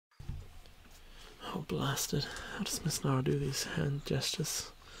Oh, blasted. How does Miss Nara do these hand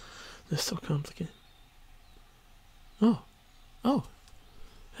gestures? They're so complicated. Oh. Oh.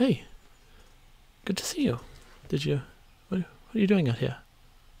 Hey. Good to see you. Did you... What are you doing out here?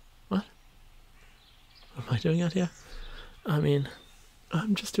 What? What am I doing out here? I mean,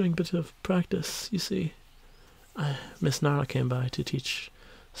 I'm just doing a bit of practice, you see. Miss Nara came by to teach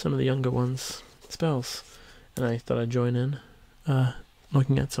some of the younger ones spells, and I thought I'd join in,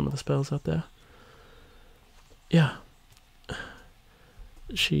 looking at some of the spells out there. Yeah.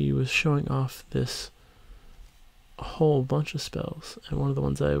 She was showing off this whole bunch of spells, and one of the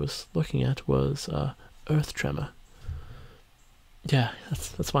ones I was looking at was Earth Tremor. Yeah,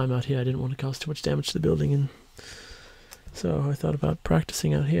 that's why I'm out here. I didn't want to cause too much damage to the building, and so I thought about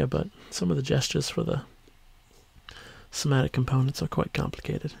practicing out here, but some of the gestures for the somatic components are quite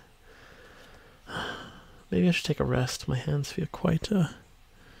complicated. Maybe I should take a rest. My hands feel quite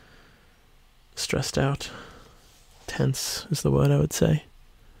stressed out. Tense is the word I would say.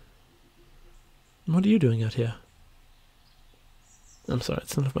 What are you doing out here? I'm sorry,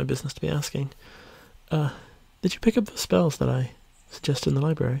 it's none of my business to be asking. Did you pick up the spells that I suggested in the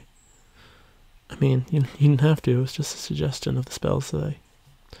library? I mean, you didn't have to. It was just a suggestion of the spells that I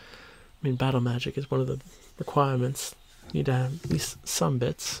mean, battle magic is one of the requirements. You need to have at least some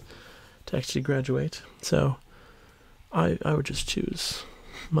bits to actually graduate. So, I would just choose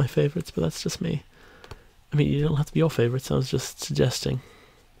my favorites, but that's just me. I mean, you don't have to be your favorites. I was just suggesting.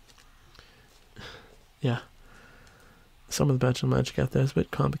 Yeah. Some of the battle magic out there is a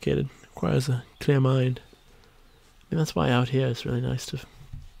bit complicated. Requires a clear mind. I mean, that's why out here it's really nice to...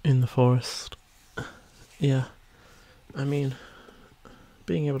 in the forest. Yeah. I mean,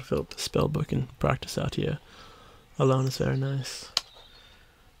 being able to fill up the spell book and practice out here alone is very nice.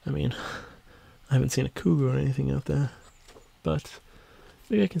 I mean, I haven't seen a cougar or anything out there, but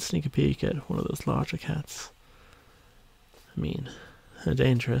maybe I can sneak a peek at one of those larger cats. I mean, they're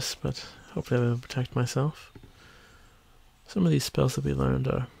dangerous, but hopefully I'll be able to protect myself. Some of these spells that we learned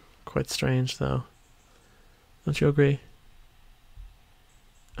are quite strange, though. Don't you agree?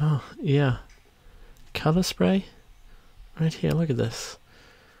 Oh, yeah. Color spray? Right here, look at this.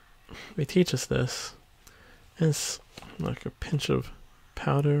 They teach us this. It's like a pinch of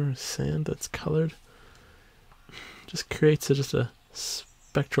powder or sand that's colored. Just creates just a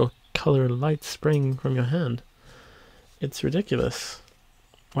spectral color light spraying from your hand. It's ridiculous.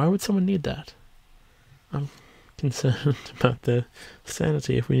 Why would someone need that? I'm concerned about their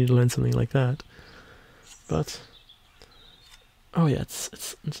sanity if we need to learn something like that. But oh yeah,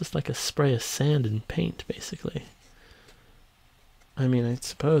 it's just like a spray of sand and paint, basically. I mean, I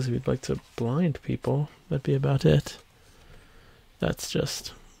suppose if you'd like to blind people, that'd be about it. That's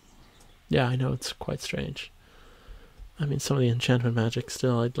just... yeah, I know, it's quite strange. I mean, some of the enchantment magic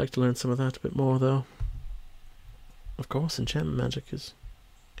still, I'd like to learn some of that a bit more, though. Of course, enchantment magic is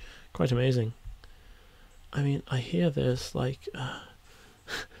quite amazing. I mean, I hear there's, like,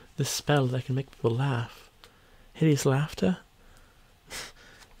 this spell that can make people laugh. Hideous laughter?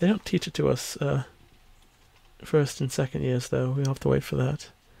 They don't teach it to us, first and second years, though. We'll have to wait for that.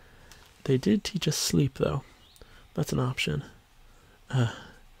 They did teach us sleep, though. That's an option.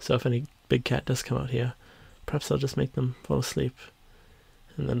 So if any big cat does come out here, perhaps I'll just make them fall asleep.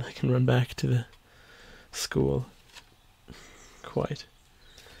 And then I can run back to the school. Quite.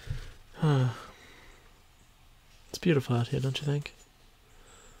 It's beautiful out here, don't you think?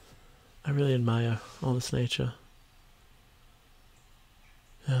 I really admire all this nature.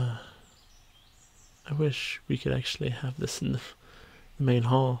 I wish we could actually have this in the main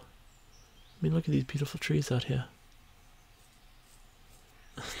hall. I mean, look at these beautiful trees out here.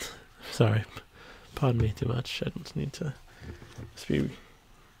 Sorry, pardon me too much. I don't need to speak.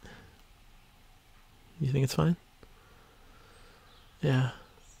 You think it's fine? Yeah.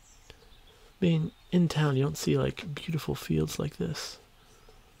 Being in town, you don't see like beautiful fields like this.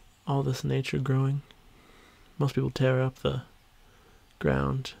 All this nature growing. Most people tear up the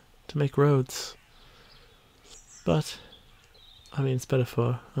ground to make roads. But, I mean, it's better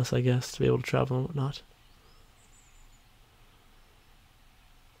for us, I guess, to be able to travel and whatnot.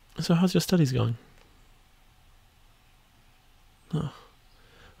 So how's your studies going? Oh,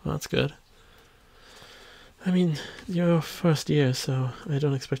 well, that's good. I mean, your first year, so I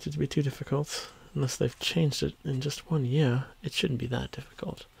don't expect it to be too difficult. Unless they've changed it in just 1 year, it shouldn't be that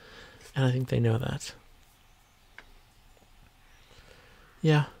difficult. And I think they know that.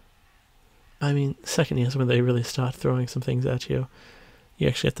 Yeah. I mean, second year is when they really start throwing some things at you. You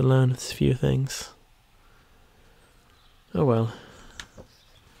actually have to learn a few things. Oh well.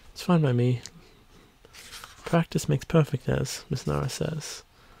 It's fine by me. Practice makes perfect, as Miss Nara says.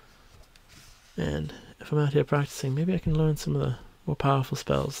 And if I'm out here practicing, maybe I can learn some of the more powerful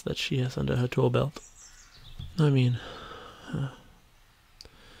spells that she has under her tool belt. I mean,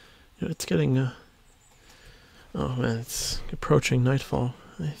 it's getting, oh man, it's approaching nightfall.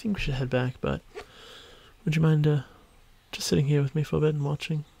 I think we should head back, but would you mind just sitting here with me for a bit and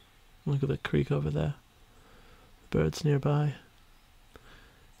watching? Look at the creek over there. The birds nearby.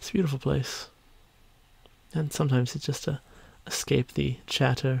 It's a beautiful place. And sometimes it's just to escape the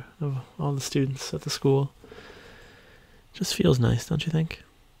chatter of all the students at the school. It just feels nice, don't you think?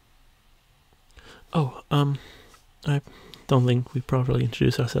 Oh, I don't think we properly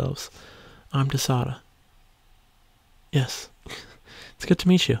introduced ourselves. I'm Desada. Yes. It's good to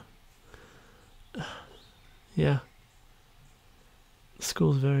meet you. Yeah. The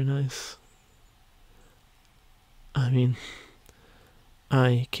school's very nice. I mean,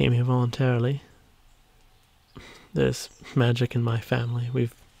 I came here voluntarily. There's magic in my family.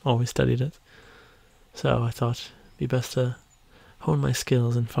 We've always studied it. So I thought it'd be best to hone my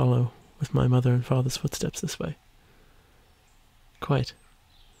skills and follow with my mother and father's footsteps this way. Quite.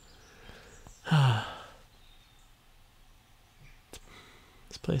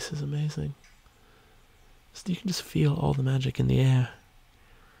 This place is amazing. You can just feel all the magic in the air.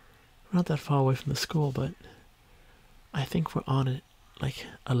 We're not that far away from the school, but I think we're on it, like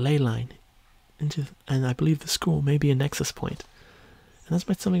a ley line, and I believe the school may be a nexus point. And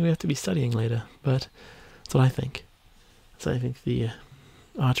that's something we have to be studying later, but that's what I think. So I think the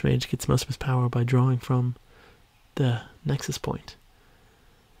Archmage gets most of his power by drawing from the nexus point.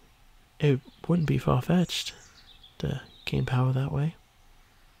 It wouldn't be far-fetched to gain power that way.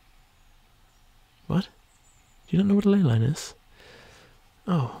 What? Do you not know what a ley line is?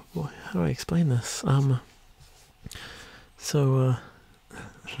 Oh, boy, how do I explain this? So,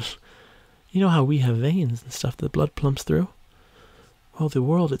 you know how we have veins and stuff that blood plumps through? Well, the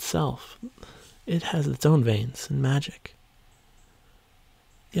world itself, it has its own veins and magic.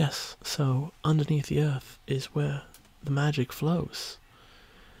 Yes, so underneath the earth is where the magic flows.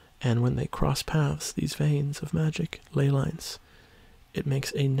 And when they cross paths, these veins of magic, ley lines, it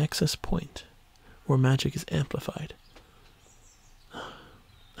makes a nexus point where magic is amplified.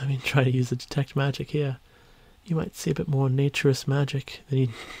 I mean, try to use the detect magic here. You might see a bit more naturist magic than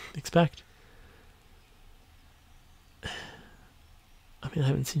you'd expect. I mean, I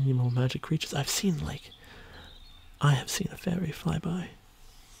haven't seen any more magic creatures. I have seen a fairy fly by.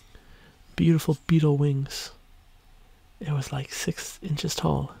 Beautiful beetle wings. It was like 6 inches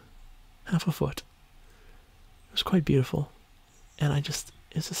tall. Half a foot. It was quite beautiful. And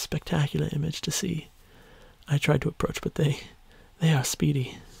it's a spectacular image to see. I tried to approach, but they are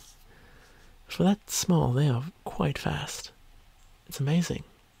speedy. For that small, they are quite fast. It's amazing.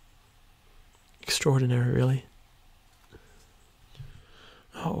 Extraordinary, really.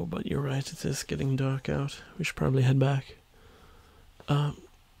 Oh, but you're right, it is getting dark out. We should probably head back.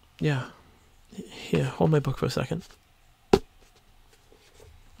 Yeah. Here, hold my book for a second. I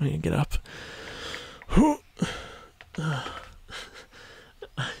need to get up.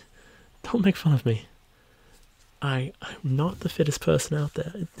 Don't make fun of me. I'm not the fittest person out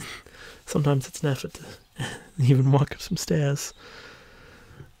there. Sometimes it's an effort to even walk up some stairs.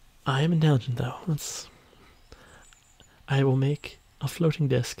 I am intelligent, though. I will make a floating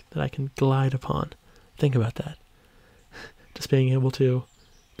disc that I can glide upon. Think about that. Just being able to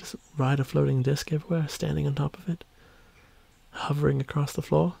just ride a floating disc everywhere, standing on top of it, hovering across the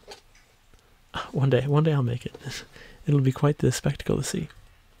floor. One day I'll make it. It'll be quite the spectacle to see.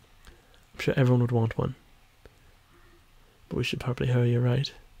 I'm sure everyone would want one. But we should probably hurry, you're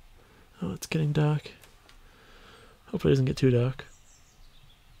right. Oh, it's getting dark. Hopefully it doesn't get too dark.